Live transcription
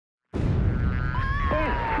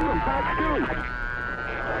Good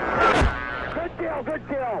kill, good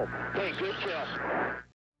kill. Hey, good kill.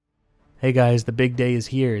 Hey guys, the big day is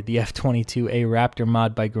here. The F-22A Raptor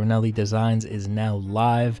mod by Grunelli Designs is now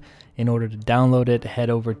live. In order to download it,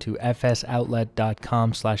 head over to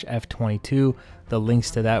fsoutlet.com/F22. The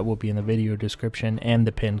links to that will be in the video description and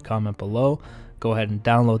the pinned comment below. Go ahead and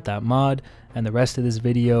download that mod, and the rest of this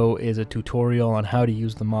video is a tutorial on how to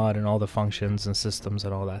use the mod and all the functions and systems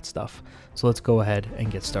and all that stuff. So let's go ahead and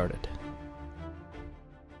get started.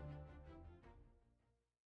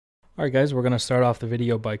 Alright guys, we're going to start off the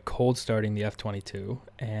video by cold starting the F-22,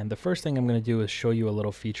 and the first thing I'm going to do is show you a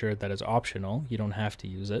little feature that is optional. You don't have to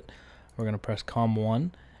use it. We're going to press COM1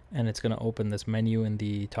 and it's going to open this menu in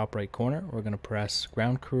the top right corner. We're going to press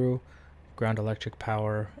ground crew, ground electric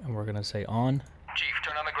power, and we're going to say on. Chief,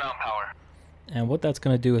 turn on the ground power. And what that's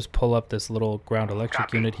going to do is pull up this little ground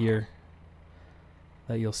electric unit here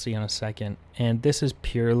that you'll see in a second, and this is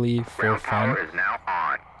purely for fun. Power is now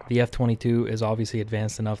on. The F-22 is obviously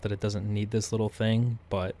advanced enough that it doesn't need this little thing,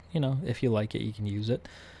 but you know, if you like it, you can use it.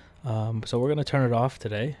 So we're going to turn it off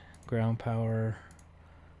today. Ground power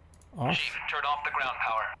off. Chief, turn off the ground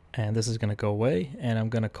power. And this is going to go away, and I'm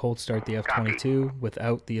going to cold start the F-22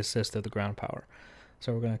 without the assist of the ground power.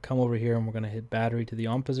 So we're going to come over here and we're going to hit battery to the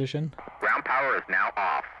on position. Ground power is now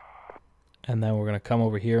off. And then we're going to come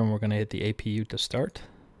over here and we're going to hit the APU to start.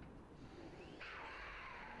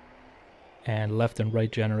 And left and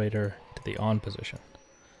right generator to the on position.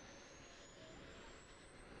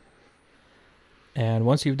 And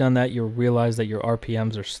once you've done that, you'll realize that your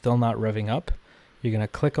RPMs are still not revving up. You're going to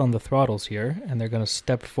click on the throttles here and they're going to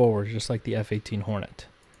step forward just like the F-18 Hornet.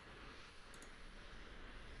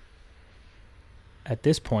 At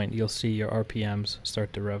this point, you'll see your RPMs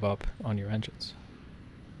start to rev up on your engines.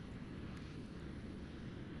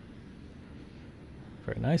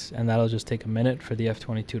 Very nice, and that'll just take a minute for the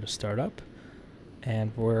F-22 to start up.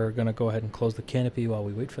 And we're going to go ahead and close the canopy while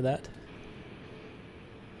we wait for that.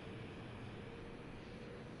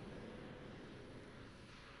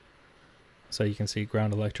 So you can see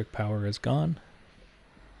ground electric power is gone.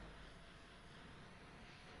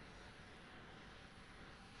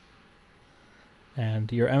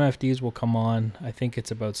 And your MFDs will come on, I think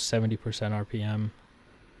it's about 70% RPM.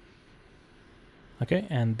 Okay,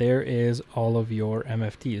 and there is all of your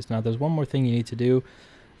MFDs. Now there's one more thing you need to do.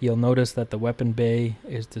 You'll notice that the weapon bay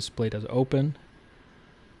is displayed as open,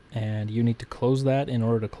 and you need to close that. In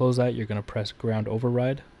order to close that, you're going to press ground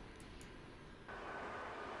override.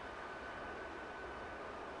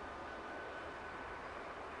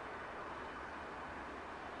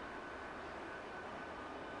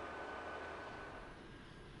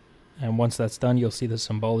 And once that's done, you'll see the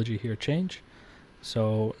symbology here change.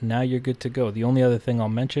 So now you're good to go. The only other thing I'll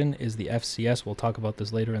mention is the FCS. We'll talk about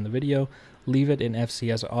this later in the video. Leave it in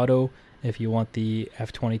FCS auto if you want the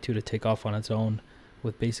F-22 to take off on its own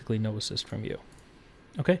with basically no assist from you.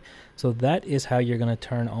 Okay, so that is how you're going to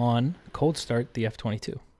turn on cold start the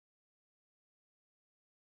F-22.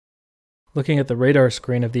 Looking at the radar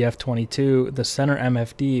screen of the F-22, the center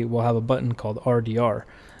MFD will have a button called RDR.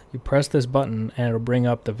 You press this button and it'll bring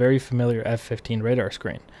up the very familiar F-15 radar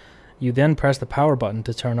screen. You then press the power button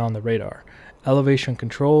to turn on the radar. Elevation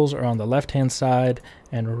controls are on the left-hand side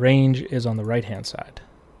and range is on the right-hand side.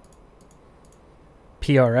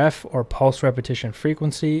 PRF, or pulse repetition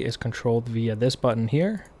frequency, is controlled via this button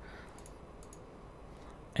here.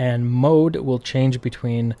 And mode will change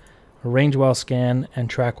between range while scan and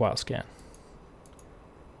track while scan.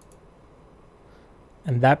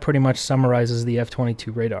 And that pretty much summarizes the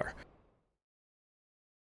F-22 radar.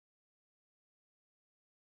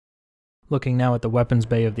 Looking now at the weapons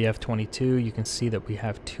bay of the F-22, you can see that we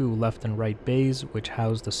have two left and right bays which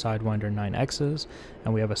house the Sidewinder 9Xs,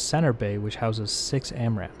 and we have a center bay which houses 6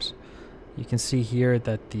 AMRAAMs. You can see here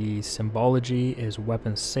that the symbology is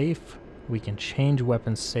weapons safe. We can change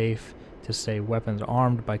weapons safe to say weapons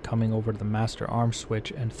armed by coming over to the master arm switch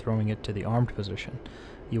and throwing it to the armed position.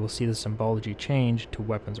 You will see the symbology change to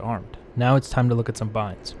weapons armed. Now it's time to look at some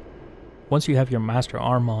binds. Once you have your master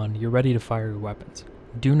arm on, you're ready to fire your weapons.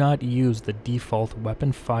 Do not use the default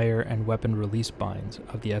weapon fire and weapon release binds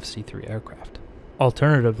of the FC-3 aircraft.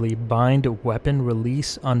 Alternatively, bind weapon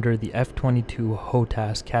release under the F-22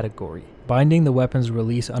 HOTAS category. Binding the weapon's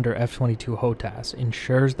release under F-22 HOTAS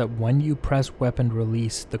ensures that when you press weapon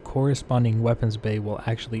release, the corresponding weapons bay will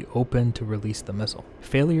actually open to release the missile.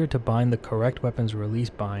 Failure to bind the correct weapons release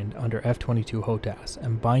bind under F-22 HOTAS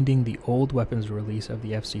and binding the old weapons release of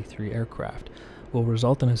the FC-3 aircraft will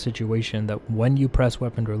result in a situation that when you press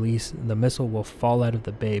weapon release, the missile will fall out of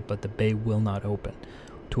the bay, but the bay will not open.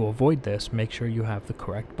 To avoid this, make sure you have the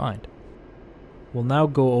correct bind. We'll now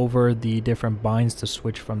go over the different binds to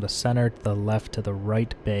switch from the center to the left to the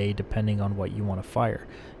right bay depending on what you want to fire.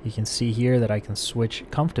 You can see here that I can switch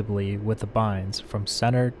comfortably with the binds from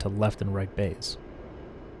center to left and right bays.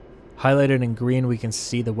 Highlighted in green, we can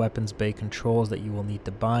see the weapons bay controls that you will need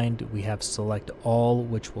to bind. We have select all,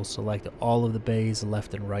 which will select all of the bays,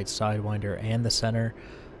 left and right Sidewinder and the center.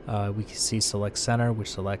 We can see select center, which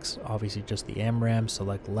selects obviously just the AMRAM,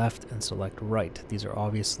 select left, and select right. These are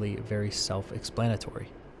obviously very self-explanatory.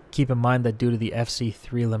 Keep in mind that due to the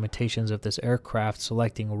FC3 limitations of this aircraft,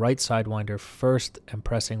 selecting right Sidewinder first and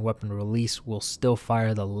pressing weapon release will still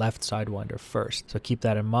fire the left Sidewinder first. So keep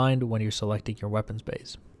that in mind when you're selecting your weapons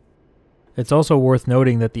bays. It's also worth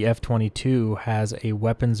noting that the F-22 has a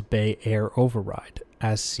weapons bay air override.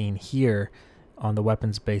 As seen here, on the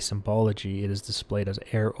weapons bay symbology, it is displayed as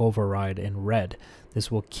air override in red. This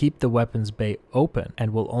will keep the weapons bay open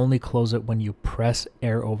and will only close it when you press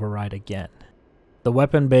air override again. The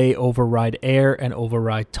weapon bay override air and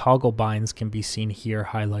override toggle binds can be seen here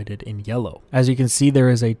highlighted in yellow. As you can see, there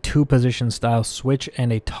is a 2-position style switch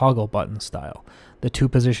and a toggle button style. The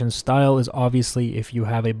 2-position style is obviously if you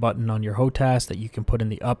have a button on your HOTAS that you can put in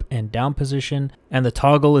the up and down position, and the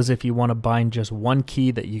toggle is if you want to bind just one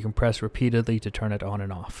key that you can press repeatedly to turn it on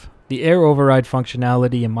and off. The air override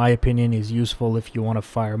functionality, in my opinion, is useful if you want to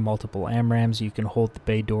fire multiple AMRAMs. You can hold the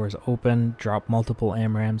bay doors open, drop multiple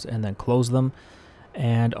AMRAMs, and then close them.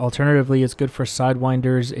 And alternatively, it's good for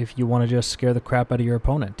Sidewinders if you want to just scare the crap out of your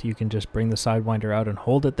opponent. You can just bring the Sidewinder out and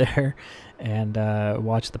hold it there and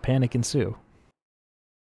watch the panic ensue.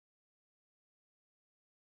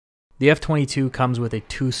 The F-22 comes with a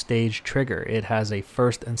 2-stage trigger. It has a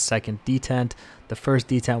first and second detent. The first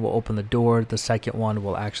detent will open the door, the second one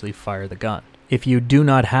will actually fire the gun. If you do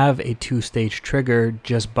not have a 2-stage trigger,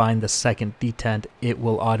 just bind the second detent. It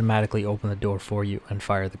will automatically open the door for you and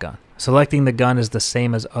fire the gun. Selecting the gun is the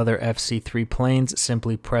same as other FC3 planes.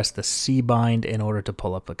 Simply press the C bind in order to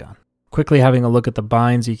pull up the gun. Quickly having a look at the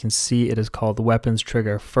binds, you can see it is called weapons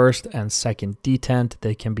trigger first and second detent.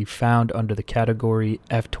 They can be found under the category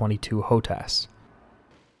F-22 HOTAS.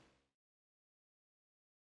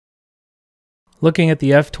 Looking at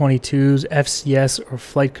the F-22's FCS or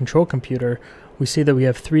flight control computer, we see that we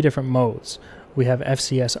have 3 different modes. We have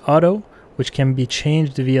FCS Auto, which can be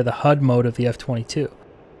changed via the HUD mode of the F-22.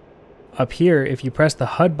 Up here, if you press the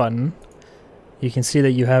HUD button, you can see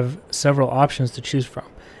that you have several options to choose from.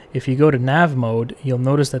 If you go to nav mode, you'll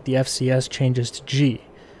notice that the FCS changes to G.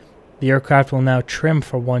 The aircraft will now trim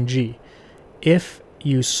for 1G. If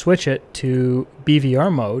you switch it to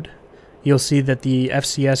BVR mode, you'll see that the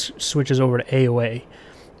FCS switches over to AOA,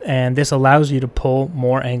 and this allows you to pull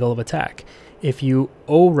more angle of attack. If you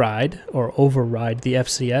override the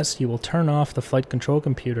FCS, you will turn off the flight control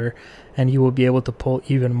computer and you will be able to pull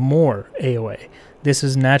even more AOA. This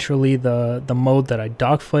is naturally the mode that I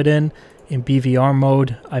dogfight in. In BVR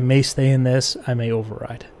mode, I may stay in this, I may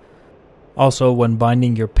override. Also, when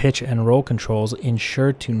binding your pitch and roll controls,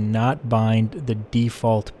 ensure to not bind the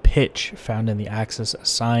default pitch found in the axis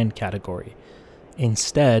assigned category.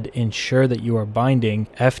 Instead, ensure that you are binding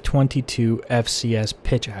F-22 FCS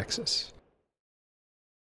pitch axis.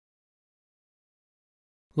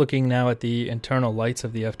 Looking now at the internal lights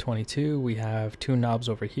of the F-22, we have 2 knobs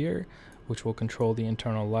over here, which will control the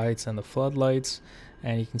internal lights and the floodlights.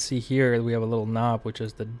 And you can see here we have a little knob, which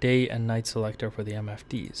is the day and night selector for the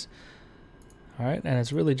MFDs. Alright, and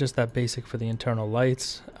it's really just that basic for the internal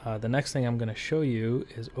lights. The next thing I'm going to show you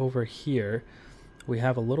is over here, we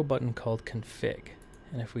have a little button called Config.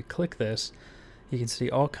 And if we click this, you can see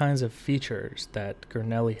all kinds of features that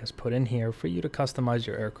Gurnelli has put in here for you to customize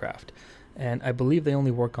your aircraft. And I believe they only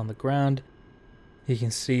work on the ground. You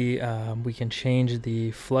can see we can change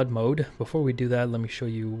the flood mode. Before we do that, let me show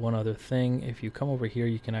you one other thing. If you come over here,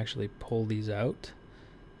 you can actually pull these out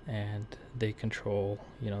and they control,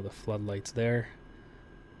 the floodlights there.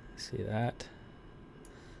 See that?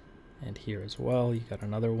 And here as well, you got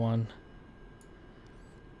another one.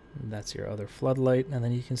 That's your other floodlight. And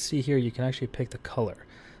then you can see here, you can actually pick the color.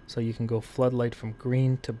 So you can go floodlight from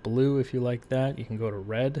green to blue if you like that. You can go to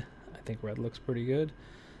red. I think red looks pretty good.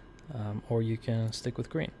 Or you can stick with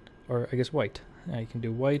green, or I guess white. You can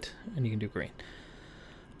do white and you can do green.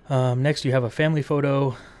 Next you have a family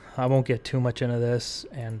photo. I won't get too much into this,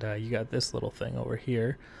 and you got this little thing over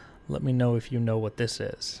here. Let me know if you know what this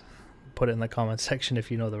is. Put it in the comment section if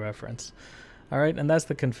you know the reference. Alright, and that's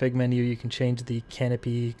the config menu. You can change the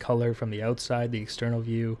canopy color from the outside, the external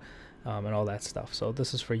view, and all that stuff. So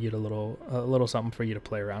this is for you to a little something for you to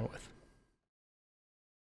play around with.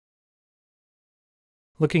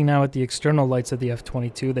 Looking now at the external lights of the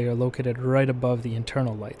F-22, they are located right above the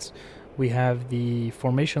internal lights. We have the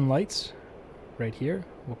formation lights right here.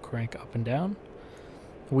 We'll crank up and down.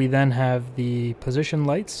 We then have the position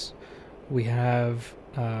lights. We have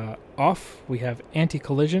off. We have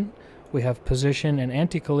anti-collision. We have position and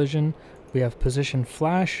anti-collision. We have position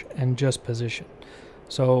flash and just position.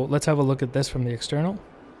 So let's have a look at this from the external.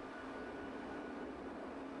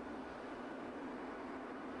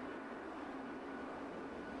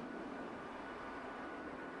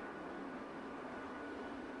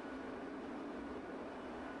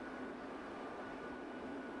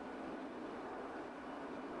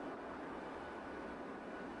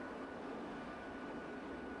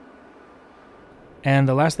 And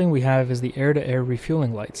the last thing we have is the air-to-air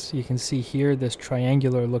refueling lights. You can see here this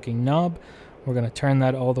triangular looking knob. We're going to turn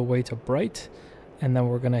that all the way to bright, and then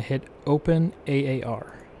we're going to hit open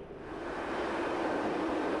AAR.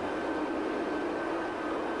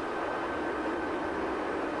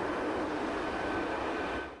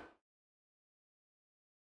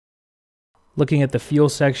 Looking at the fuel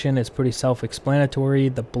section, it's pretty self-explanatory.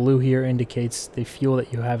 The blue here indicates the fuel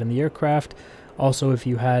that you have in the aircraft. Also, if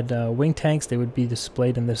you had wing tanks, they would be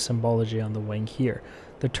displayed in this symbology on the wing here.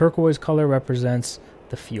 The turquoise color represents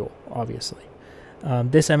the fuel, obviously.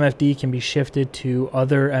 This MFD can be shifted to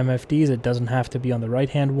other MFDs. It doesn't have to be on the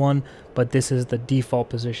right-hand one, but this is the default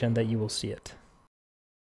position that you will see it.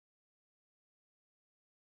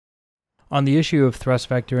 On the issue of thrust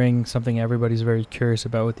vectoring, something everybody's very curious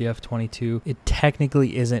about with the F-22, it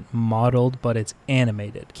technically isn't modeled, but it's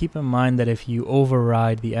animated. Keep in mind that if you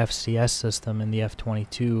override the FCS system in the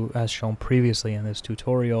F-22, as shown previously in this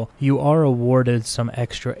tutorial, you are awarded some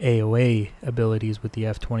extra AOA abilities with the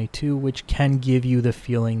F-22, which can give you the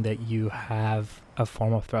feeling that you have a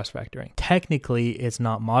form of thrust vectoring. Technically, it's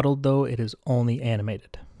not modeled though, it is only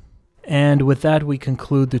animated. And with that, we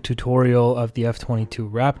conclude the tutorial of the F-22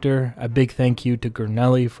 Raptor. A big thank you to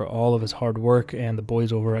Gurnelli for all of his hard work and the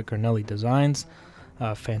boys over at Gurnelli Designs.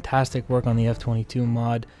 Fantastic work on the F-22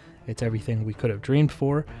 mod. It's everything we could have dreamed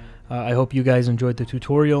for. I hope you guys enjoyed the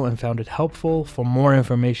tutorial and found it helpful. For more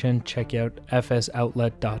information, check out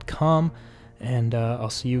fsoutlet.com, and I'll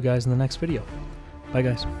see you guys in the next video. Bye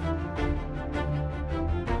guys.